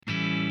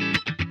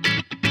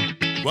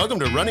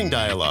Welcome to Running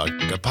Dialogue,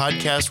 a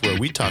podcast where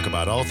we talk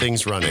about all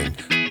things running.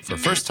 For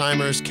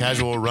first-timers,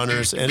 casual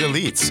runners, and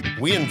elites,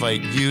 we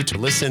invite you to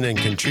listen and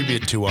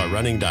contribute to our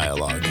running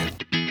dialogue.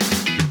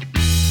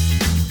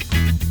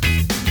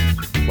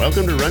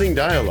 Welcome to Running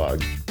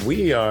Dialogue.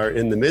 We are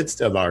in the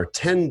midst of our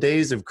 10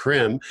 days of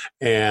CRIM,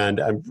 and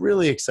I'm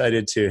really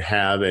excited to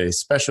have a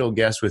special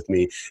guest with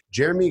me,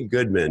 Jeremy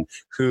Goodman,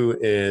 who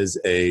is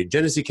a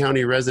Genesee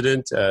County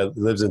resident,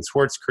 lives in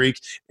Swartz Creek,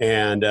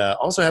 and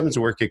also happens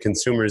to work at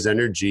Consumers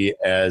Energy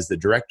as the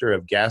Director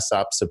of Gas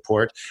Op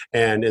Support.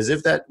 And as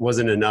if that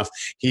wasn't enough,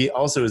 he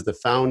also is the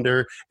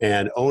founder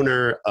and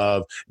owner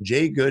of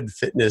J Good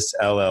Fitness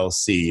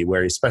LLC,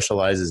 where he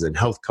specializes in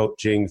health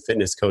coaching,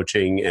 fitness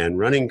coaching, and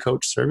running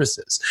coach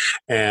services.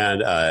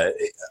 And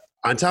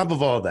on top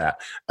of all that,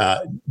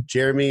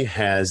 Jeremy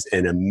has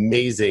an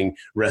amazing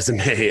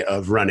resume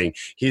of running.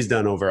 He's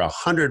done over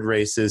 100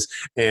 races,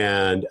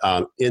 and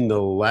in the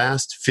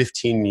last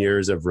 15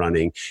 years of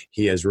running,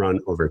 he has run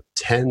over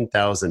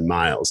 10,000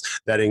 miles.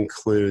 That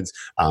includes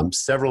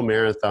several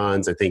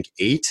marathons, I think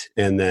 8,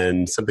 and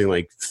then something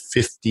like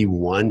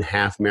 51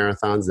 half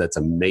marathons. That's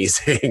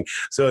amazing.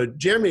 So,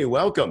 Jeremy,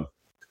 welcome.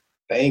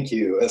 Thank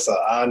you. It's an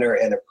honor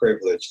and a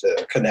privilege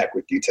to connect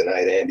with you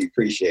tonight, Andy.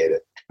 Appreciate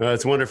it. Well,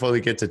 it's wonderful to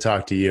get to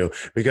talk to you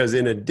because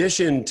in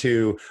addition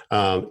to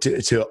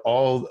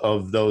all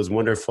of those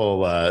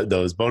wonderful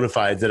those bona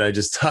fides that I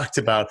just talked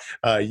about,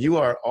 you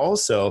are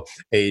also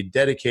a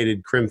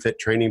dedicated CRIMFit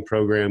training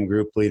program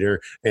group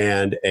leader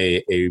and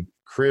a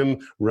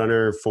CRIM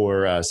runner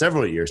for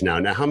several years now.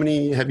 Now, how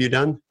many have you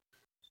done?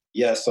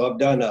 Yes, so I've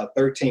done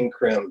 13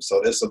 CRIM,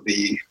 so this will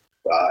be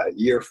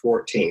year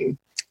 14.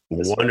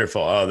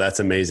 Wonderful. Oh,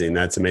 that's amazing.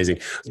 That's amazing.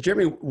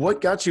 Jeremy,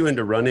 what got you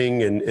into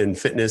running and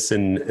fitness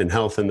and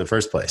health in the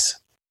first place?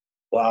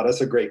 Wow,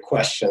 that's a great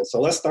question. So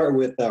let's start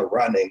with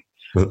running.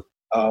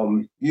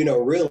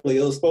 Really,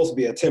 it was supposed to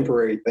be a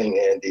temporary thing,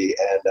 Andy.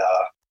 And,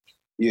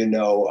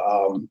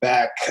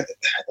 back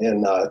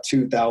in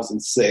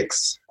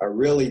 2006, I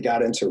really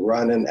got into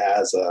running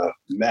as a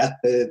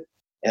method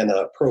and an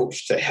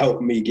approach to help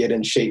me get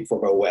in shape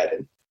for my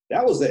wedding.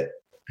 That was it.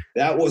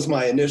 That was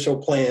my initial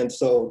plan.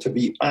 So to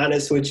be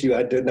honest with you,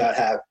 I did not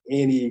have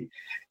any,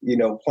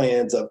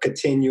 plans of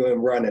continuing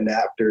running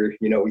after,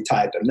 we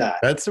tied the knot.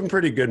 That's some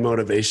pretty good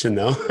motivation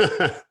though.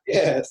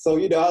 Yeah. So,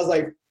 I was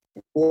like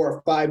 4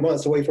 or 5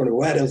 months away from the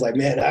wedding. I was like,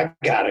 man, I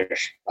gotta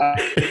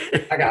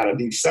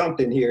do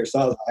something here. So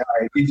I was like,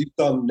 all right, we do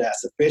something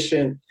that's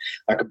efficient.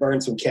 I could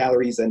burn some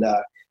calories. And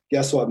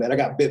guess what, man? I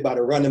got bit by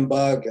the running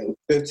bug, and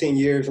 15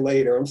 years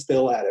later, I'm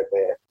still at it,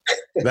 man.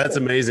 That's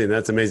amazing.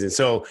 That's amazing.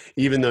 So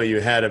even though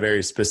you had a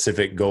very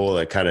specific goal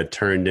that kind of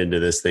turned into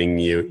this thing,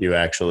 you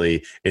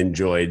actually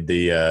enjoyed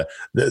the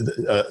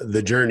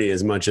journey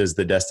as much as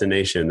the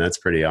destination. That's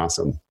pretty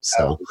awesome.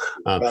 So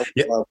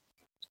yeah,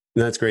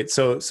 that's great.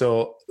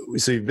 So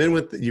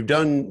you've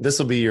done, this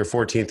will be your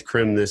 14th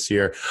CRIM this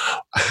year.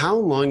 How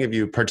long have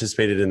you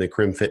participated in the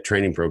CRIMFit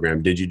training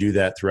program? Did you do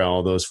that throughout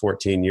all those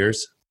 14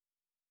 years?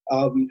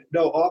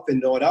 No, off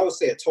and on. I would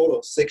say a total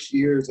of 6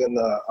 years in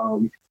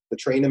the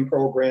training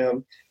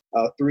program,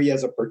 3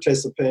 as a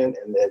participant,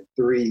 and then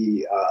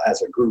 3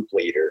 as a group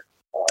leader.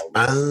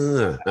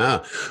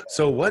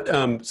 So what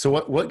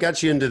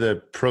got you into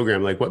the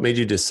program? Like, what made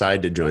you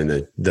decide to join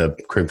the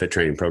CRIMFit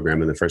training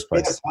program in the first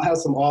place? Yes, I have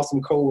some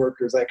awesome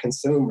coworkers at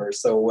Consumers.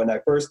 So when I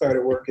first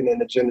started working in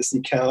the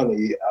Genesee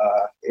County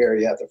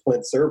area at the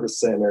Flint Service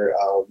Center,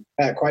 I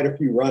had quite a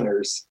few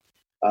runners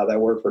that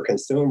worked for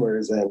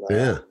Consumers, and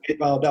I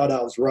found out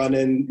I was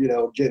running,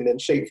 getting in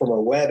shape for my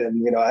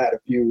wedding. I had a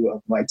few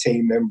of my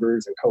team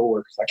members and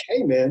coworkers like,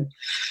 hey man,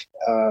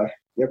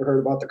 you ever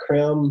heard about the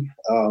CRIM?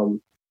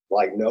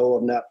 Like, no,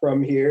 I'm not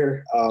from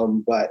here.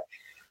 But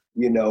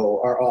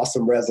our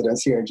awesome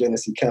residents here in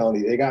Genesee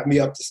County, they got me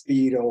up to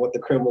speed on what the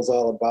CRIM was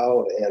all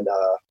about. And,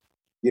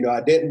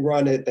 I didn't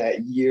run it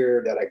that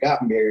year that I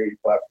got married,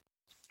 but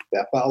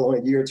that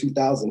following year,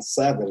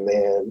 2007,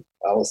 man,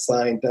 I was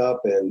signed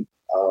up and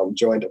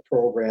joined the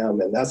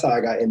program, and that's how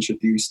I got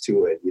introduced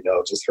to it.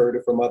 Just heard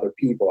it from other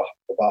people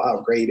about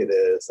how great it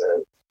is,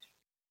 and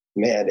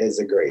man, is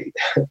it great.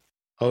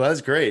 Oh,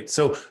 that's great.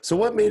 So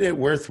what made it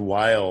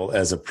worthwhile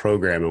as a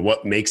program, and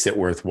what makes it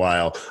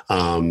worthwhile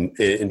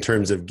in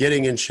terms of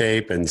getting in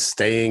shape and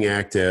staying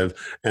active?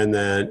 And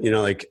then,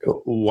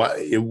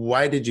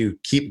 why did you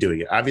keep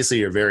doing it? Obviously,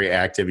 you're very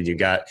active, and you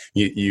got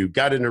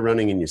into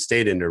running and you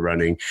stayed into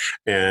running.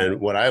 And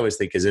what I always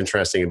think is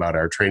interesting about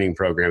our training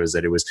program is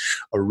that it was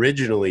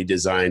originally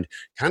designed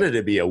kind of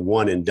to be a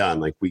one and done.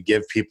 Like, we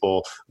give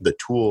people the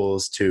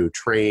tools to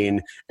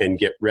train and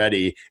get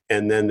ready,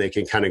 and then they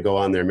can kind of go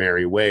on their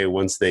merry way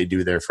once they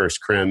do their first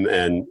CRIM.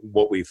 And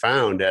what we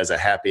found as a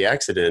happy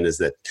accident is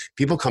that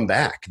people come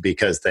back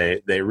because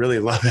they really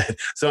love it.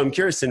 So I'm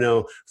curious to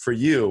know, for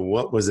you,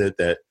 what is it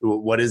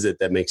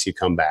that makes you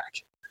come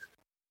back?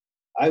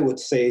 I would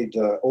say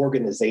the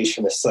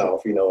organization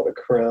itself, the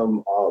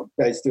CRIM,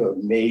 guys do an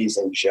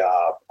amazing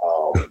job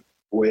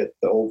with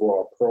the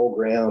overall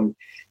program.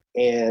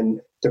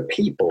 And the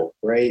people,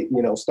 right?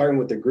 Starting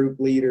with the group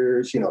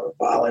leaders, the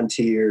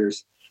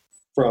volunteers,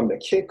 from the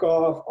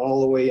kickoff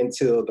all the way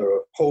until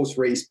the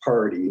post-race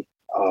party.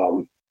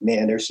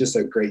 Man, there's just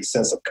a great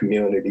sense of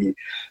community,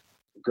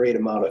 great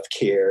amount of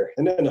care.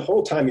 And then the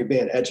whole time you're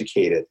being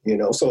educated,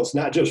 so it's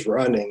not just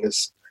running,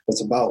 it's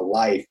about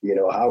life.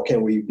 How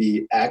can we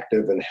be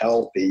active and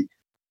healthy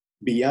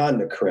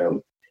beyond the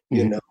CRIM,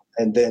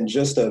 and then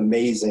just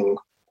amazing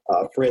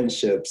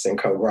friendships and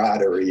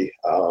camaraderie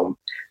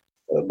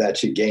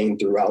that you gain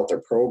throughout the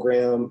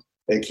program.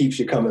 It keeps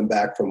you coming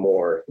back for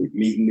more,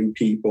 meeting new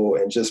people,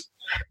 and just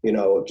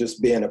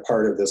being a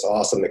part of this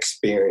awesome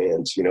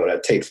experience,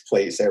 that takes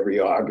place every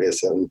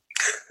August in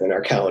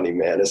our county,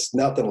 man. It's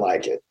nothing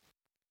like it.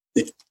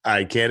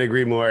 I can't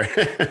agree more.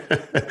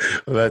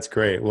 Well, that's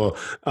great. Well,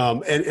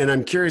 and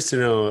I'm curious to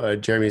know,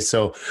 Jeremy,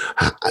 so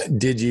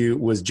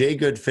was J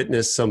Good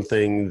Fitness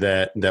something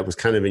that was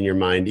kind of in your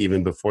mind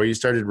even before you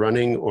started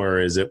running,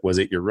 or was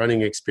it your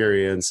running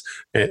experiences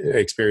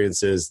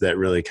that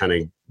really kind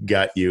of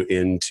got you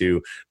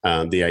into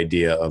the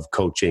idea of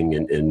coaching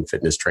and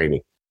fitness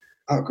training?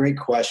 Oh, great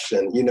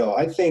question.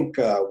 I think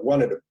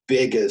one of the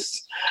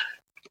biggest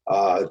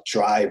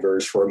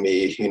drivers for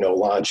me,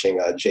 launching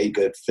J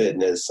Good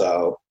Fitness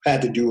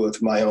had to do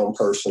with my own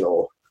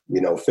personal,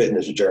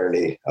 fitness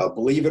journey.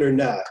 Believe it or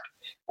not,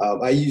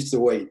 I used to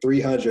weigh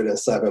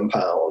 307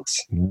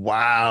 pounds.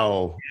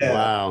 Wow. Yeah.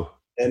 Wow.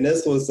 And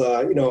this was,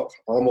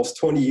 almost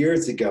 20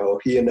 years ago,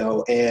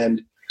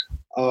 and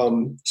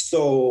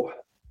so,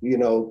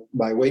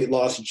 my weight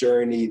loss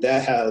journey,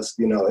 that has,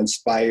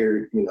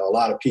 inspired, a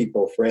lot of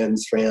people,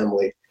 friends,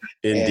 family.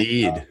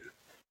 Indeed. And,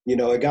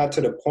 it got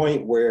to the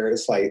point where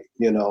it's like,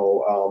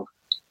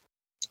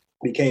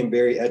 became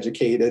very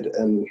educated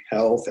in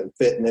health and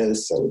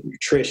fitness and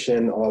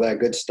nutrition, all that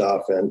good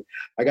stuff. And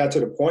I got to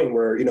the point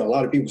where, a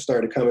lot of people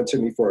started coming to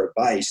me for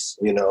advice,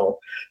 and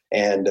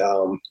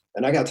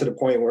I got to the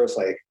point where it's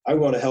like, I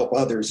want to help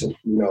others,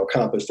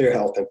 accomplish their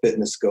health and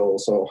fitness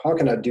goals. So how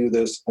can I do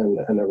this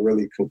in a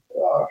really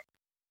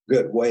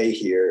good way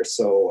here?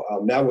 So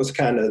that was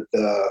kind of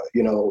the,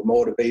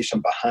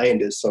 motivation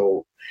behind it.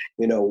 So,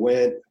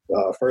 went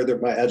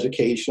furthered my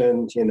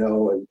education,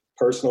 and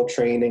personal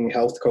training,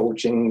 health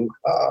coaching,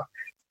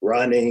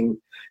 running,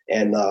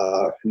 and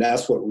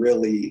that's what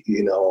really,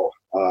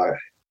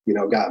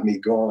 got me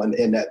going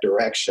in that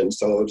direction.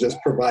 So it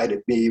just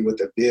provided me with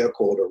a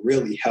vehicle to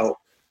really help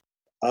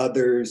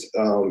others,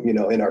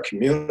 in our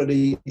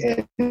community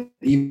and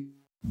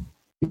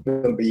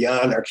even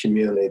beyond our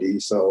community.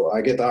 So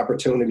I get the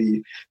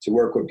opportunity to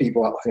work with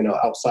people,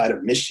 outside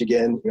of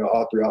Michigan,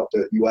 all throughout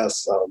the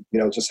U.S.,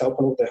 just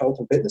helping with the health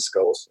and fitness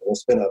goals. And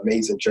it's been an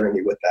amazing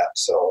journey with that.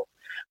 So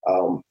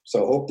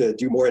hope to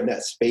do more in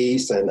that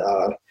space. And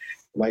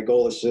my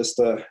goal is just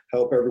to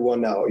help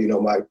everyone out.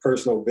 My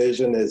personal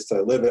vision is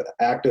to live an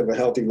active and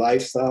healthy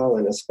lifestyle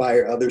and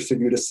inspire others to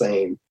do the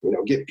same,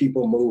 get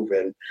people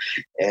moving.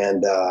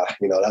 And,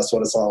 that's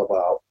what it's all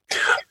about.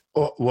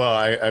 Well,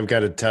 I've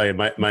got to tell you,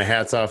 my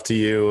hat's off to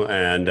you,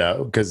 and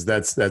because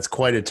that's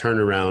quite a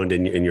turnaround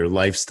in your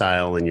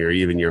lifestyle and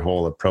your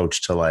whole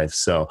approach to life.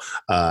 So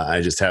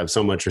I just have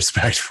so much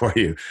respect for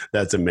you.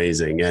 That's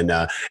amazing, and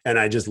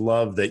I just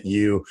love that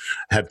you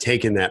have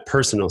taken that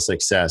personal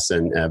success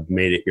and have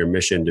made it your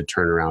mission to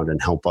turn around and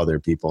help other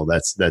people.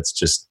 That's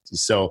just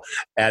so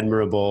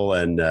admirable,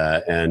 and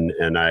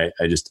I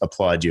just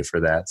applaud you for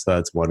that. So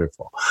that's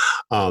wonderful.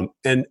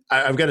 And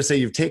I've got to say,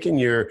 you've taken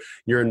your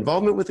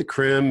involvement with the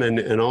CRIM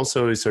and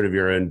also sort of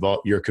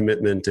your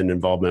commitment and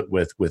involvement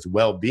with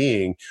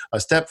well-being a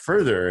step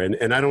further.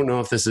 And I don't know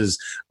if this is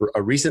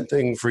a recent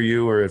thing for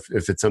you or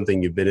if it's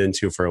something you've been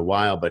into for a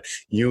while, but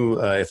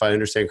you, if I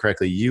understand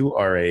correctly, you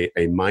are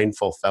a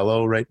mindful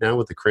fellow right now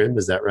with the CRIM.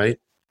 Is that right?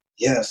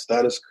 Yes,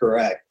 that is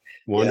correct.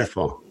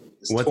 Wonderful.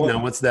 Yeah.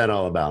 What's that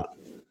all about?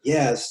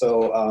 Yeah,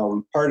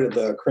 so part of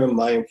the CRIM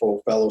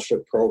Mindful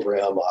Fellowship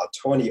Program,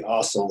 20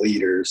 awesome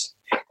leaders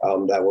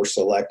that were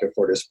selected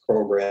for this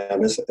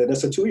program. It's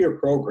a 2-year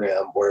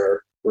program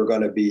where we're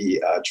going to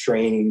be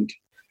trained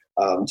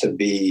to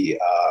be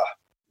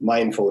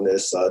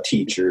mindfulness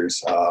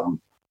teachers.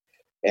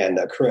 And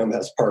CRIM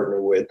has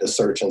partnered with the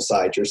Search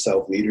Inside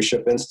Yourself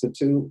Leadership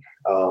Institute,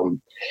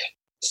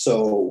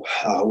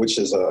 which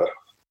is a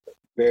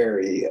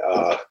very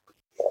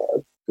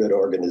good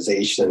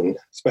organization,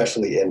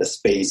 especially in the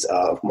space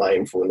of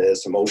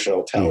mindfulness,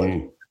 emotional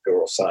intelligence,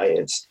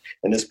 neuroscience.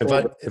 And this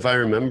program, if I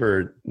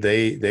remember,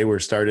 they were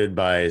started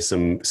by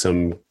some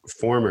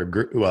former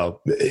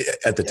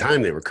at the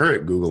time they were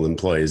current Google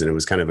employees, and it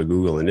was kind of a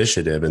Google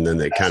initiative, and then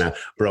they kind of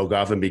broke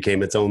off and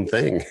became its own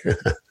thing.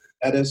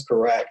 That is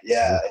correct.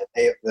 Yeah. And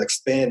they have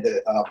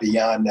expanded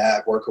beyond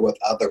that, working with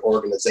other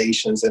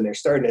organizations, and they're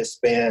starting to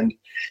expand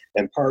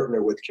and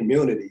partner with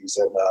communities.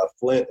 And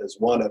Flint is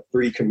one of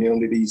 3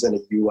 communities in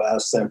the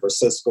U.S. San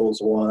Francisco's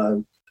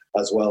one,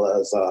 as well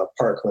as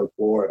Parkland,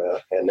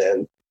 Florida. And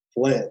then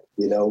Flint,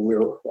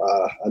 we're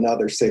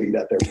another city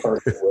that they're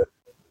partnered with.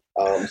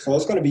 So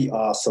it's going to be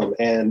awesome.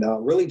 And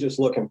really just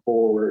looking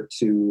forward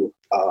to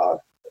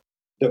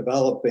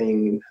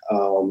developing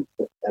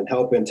and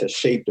helping to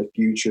shape the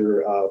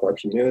future of our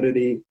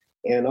community,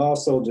 and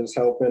also just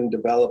helping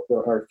develop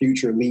our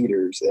future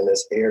leaders in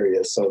this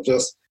area. So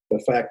just the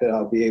fact that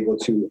I'll be able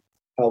to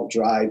help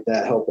drive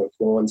that, help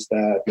influence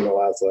that,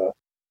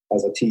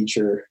 as a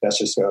teacher, that's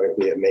just going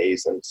to be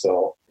amazing.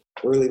 So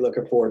really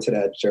looking forward to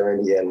that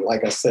journey. And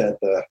like I said,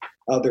 the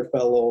other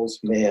fellows,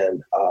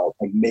 man,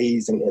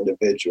 amazing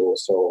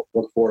individuals. So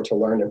look forward to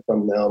learning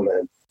from them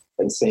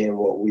and seeing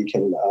what we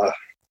can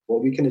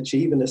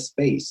achieve in this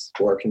space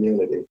for our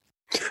community.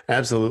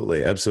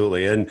 Absolutely.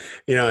 Absolutely. And,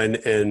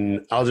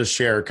 and I'll just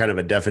share kind of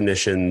a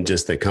definition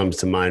just that comes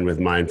to mind with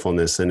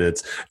mindfulness,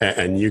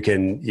 and you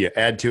can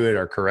add to it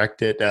or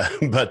correct it.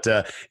 But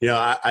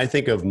I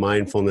think of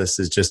mindfulness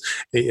as just,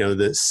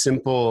 the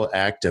simple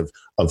act of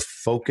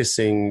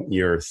focusing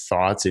your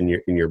thoughts in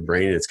your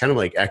brain. It's kind of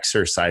like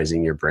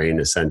exercising your brain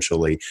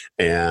essentially.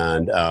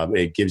 And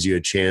it gives you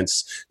a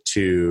chance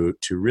to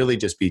really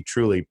just be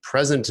truly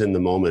present in the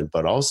moment,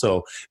 but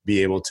also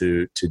be able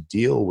to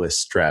deal with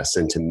stress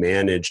and to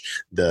manage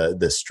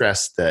the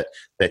stress that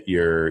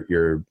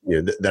the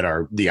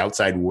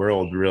outside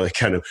world really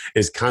kind of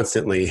is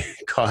constantly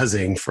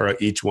causing for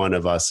each one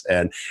of us.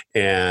 And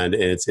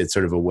it's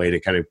sort of a way to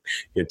kind of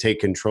take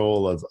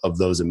control of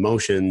those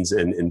emotions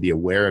and be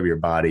aware of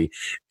your body,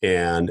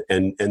 and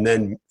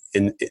then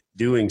in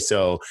doing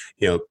so,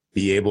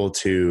 be able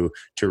to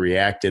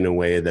react in a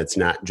way that's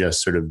not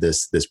just sort of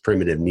this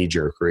primitive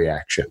knee-jerk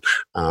reaction.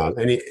 How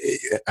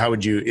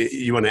would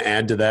you want to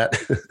add to that?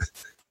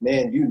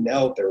 Man, you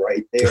nailed it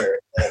right there.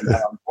 And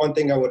one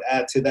thing I would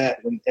add to that,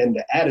 and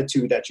the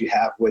attitude that you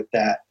have with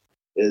that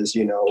is,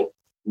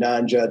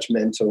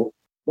 non-judgmental,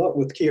 but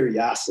with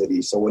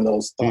curiosity. So when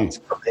those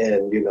thoughts come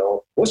in,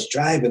 what's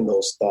driving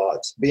those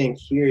thoughts? Being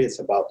curious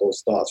about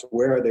those thoughts.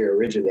 Where are they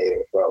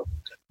originating from?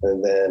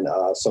 And then,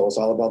 so it's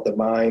all about the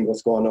mind,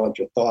 what's going on with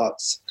your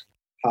thoughts,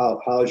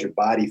 how's your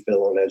body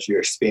feeling as you're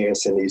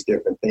experiencing these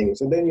different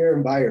things, and then your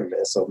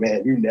environment. So,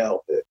 man, you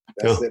nailed it.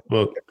 That's it.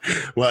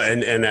 Well,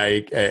 and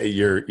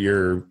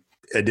your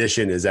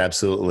addition is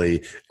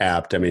absolutely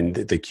apt. I mean,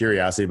 the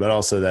curiosity, but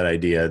also that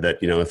idea that,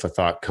 if a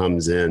thought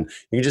comes in,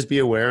 you can just be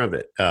aware of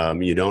it.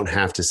 You don't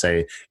have to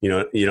say,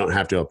 you don't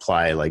have to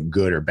apply like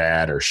good or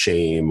bad or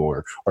shame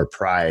or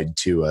pride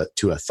to a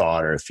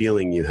thought or a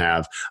feeling you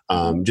have.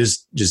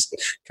 Just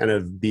kind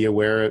of be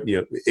aware of,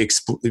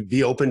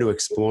 be open to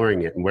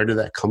exploring it. And where did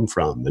that come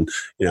from? And,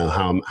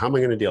 how am I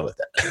going to deal with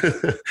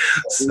that?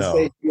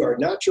 So you are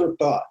not your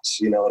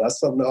thoughts. That's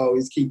something to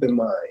always keep in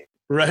mind.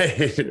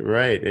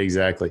 Right,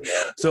 exactly.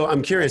 So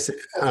I'm curious,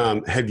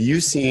 have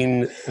you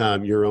seen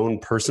your own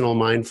personal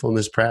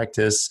mindfulness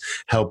practice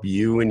help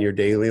you in your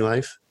daily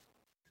life?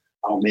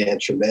 Oh, man,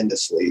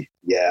 tremendously.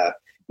 Yeah.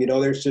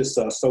 There's just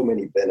so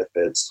many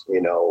benefits.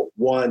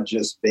 One,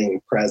 just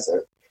being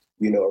present,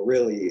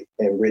 really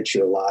enrich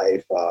your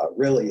life,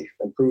 really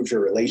improve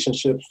your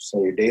relationships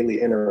and your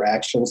daily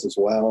interactions as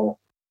well.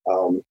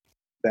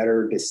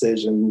 Better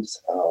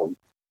decisions,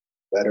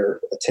 better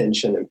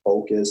attention and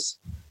focus.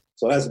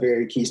 So that's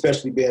very key,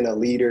 especially being a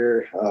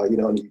leader, in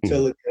the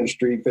utility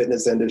industry,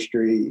 fitness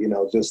industry,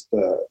 just,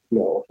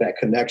 that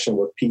connection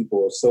with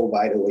people is so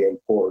vitally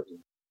important.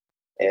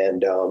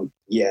 And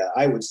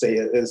I would say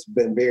it's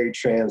been very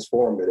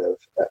transformative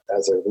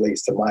as it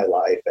relates to my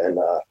life. And,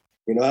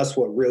 that's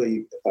what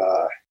really,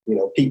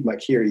 piqued my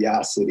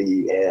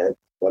curiosity. And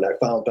when I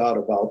found out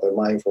about the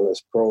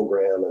mindfulness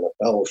program and the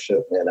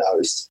fellowship, and I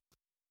was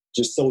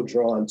just so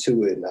drawn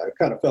to it. And I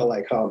kind of felt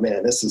like, oh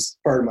man, this is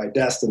part of my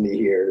destiny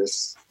here.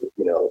 This,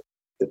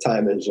 the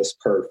timing is just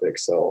perfect.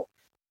 So,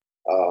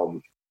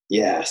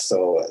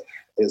 so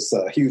it's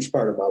a huge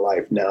part of my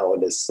life now.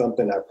 And it's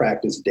something I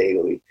practice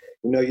daily.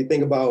 You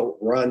think about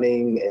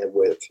running and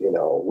with,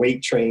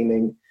 weight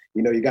training,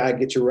 you got to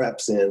get your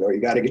reps in or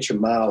you got to get your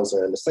miles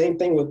in. The same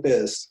thing with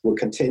this, with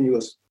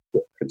continuous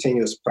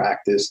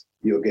practice,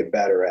 you'll get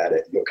better at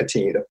it. You'll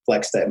continue to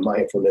flex that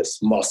mindfulness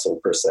muscle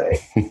per se.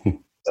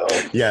 So.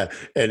 Yeah.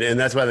 And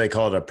that's why they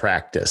call it a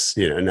practice,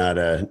 not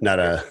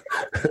a,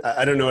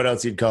 I don't know what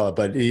else you'd call it,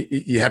 but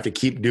you have to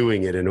keep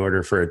doing it in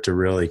order for it to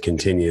really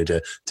continue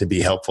to be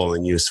helpful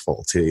and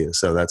useful to you.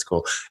 So that's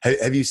cool.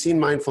 Have you seen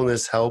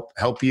mindfulness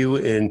help you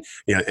in,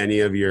 any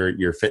of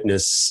your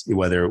fitness,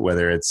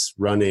 whether it's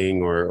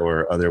running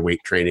or other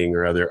weight training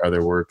or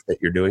other work that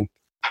you're doing?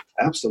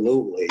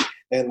 Absolutely.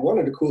 And one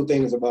of the cool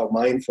things about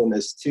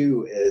mindfulness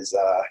too is,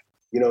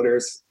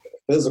 there's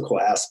physical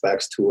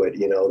aspects to it.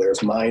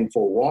 There's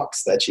mindful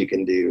walks that you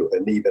can do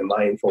and even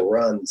mindful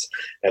runs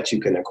that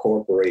you can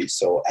incorporate.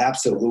 So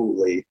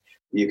absolutely,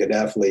 you could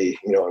definitely,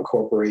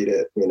 incorporate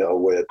it,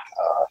 with,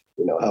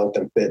 health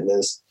and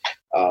fitness.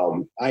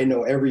 I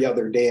know every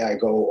other day I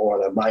go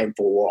on a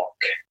mindful walk,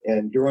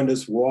 and during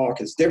this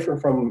walk, it's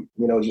different from,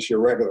 just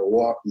your regular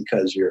walk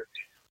because you're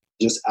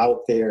just out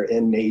there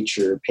in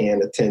nature,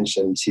 paying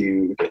attention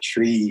to the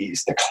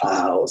trees, the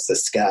clouds, the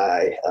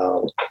sky,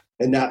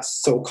 and not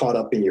so caught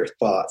up in your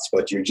thoughts,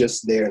 but you're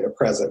just there in the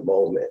present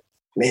moment.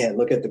 man,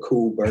 look at the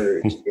cool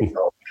birds,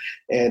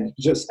 And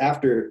just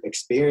after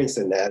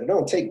experiencing that, it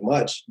don't take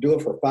much. Do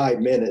it for 5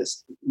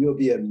 minutes. You'll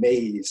be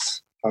amazed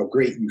how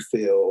great you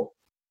feel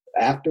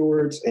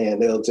afterwards,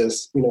 and it'll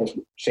just,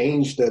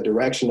 change the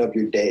direction of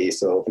your day.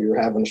 So if you're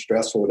having a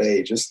stressful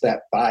day, just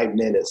that 5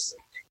 minutes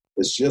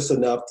is just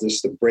enough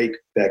just to break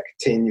that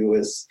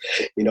continuous,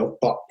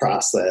 thought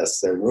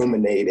process and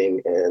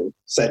ruminating and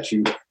set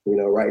you,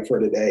 right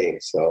for the day.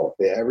 So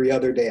every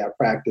other day I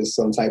practice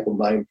some type of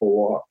mindful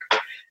walk.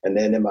 And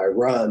then in my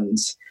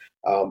runs,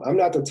 I'm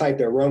not the type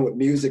that run with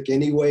music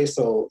anyway,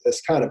 so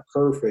it's kind of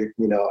perfect.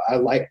 I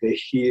like to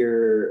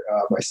hear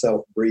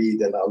myself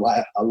breathe, and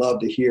I love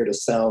to hear the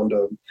sound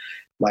of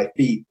my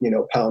feet,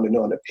 pounding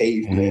on the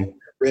pavement,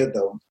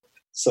 rhythm.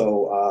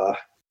 So,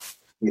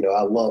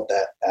 I love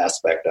that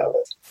aspect of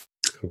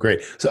it.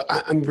 Great. So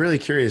I'm really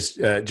curious,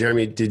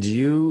 Jeremy, did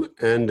you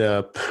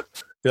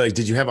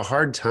did you have a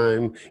hard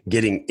time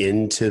getting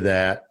into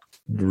that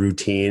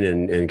routine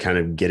and kind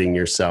of getting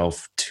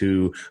yourself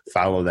to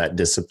follow that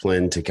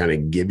discipline, to kind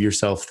of give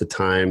yourself the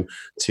time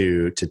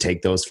to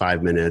take those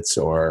 5 minutes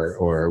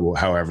or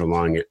however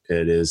long it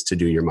is to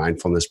do your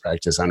mindfulness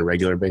practice on a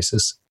regular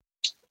basis?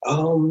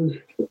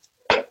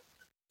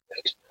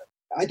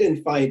 I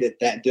didn't find it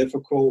that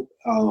difficult.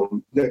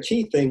 The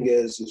key thing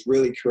is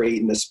really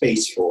creating a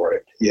space for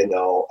it,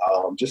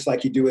 just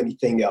like you do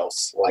anything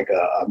else, like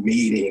a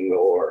meeting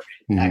or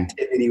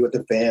activity with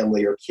the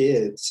family or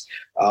kids.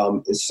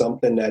 It's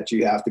something that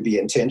you have to be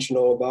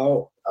intentional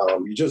about.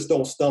 You just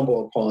don't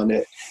stumble upon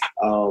it.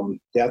 You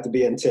have to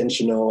be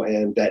intentional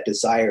and that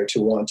desire to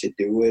want to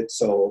do it.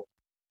 So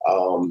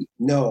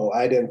no,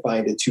 I didn't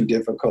find it too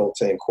difficult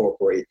to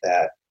incorporate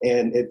that.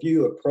 And if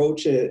you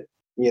approach it,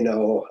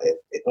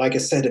 like I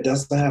said, it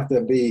doesn't have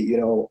to be,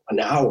 an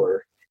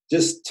hour,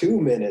 just 2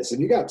 minutes. If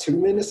you got 2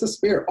 minutes to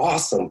spare,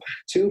 awesome.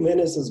 2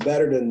 minutes is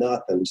better than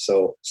nothing.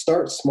 So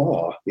start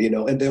small,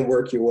 and then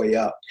work your way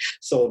up.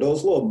 So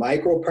those little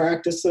micro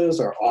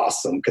practices are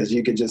awesome because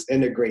you can just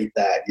integrate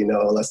that,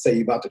 let's say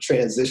you're about to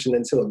transition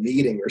into a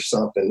meeting or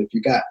something. If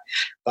you got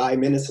 5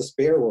 minutes to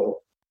spare,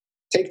 well,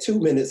 take 2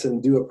 minutes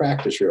and do a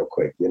practice real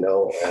quick, and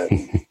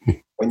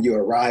when you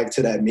arrive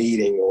to that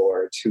meeting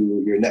or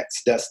to your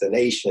next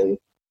destination,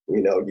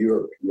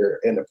 you're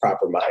in the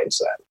proper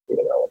mindset,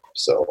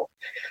 So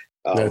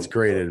that's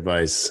great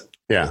advice.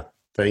 Yeah.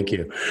 Thank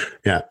you.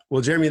 Yeah.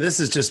 Well, Jeremy, this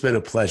has just been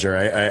a pleasure.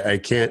 I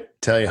can't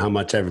tell you how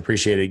much I've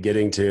appreciated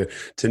getting to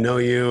know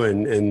you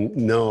and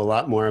know a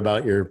lot more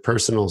about your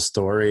personal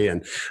story,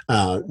 and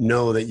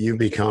know that you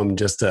become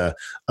just a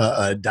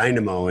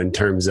dynamo in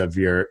terms of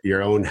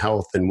your own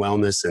health and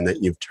wellness, and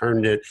that you've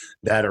turned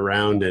that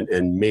around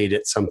and made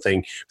it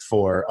something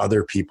for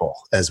other people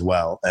as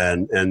well.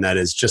 And that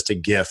is just a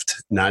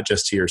gift, not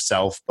just to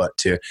yourself, but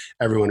to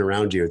everyone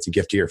around you. It's a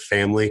gift to your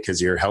family because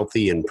you're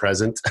healthy and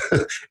present,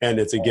 and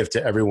it's a gift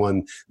to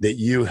everyone that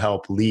you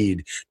help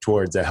lead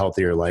towards a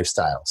healthier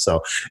lifestyle.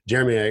 So,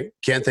 Jeremy, I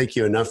can't thank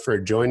you enough for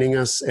joining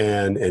us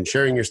and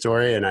sharing your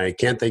story. And I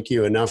can't thank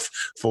you enough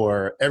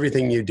for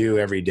everything you do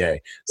every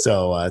day.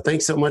 So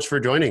thanks so much for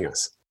joining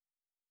us.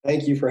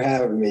 Thank you for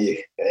having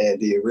me,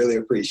 Andy. Really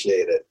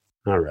appreciate it.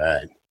 All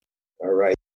right. All right.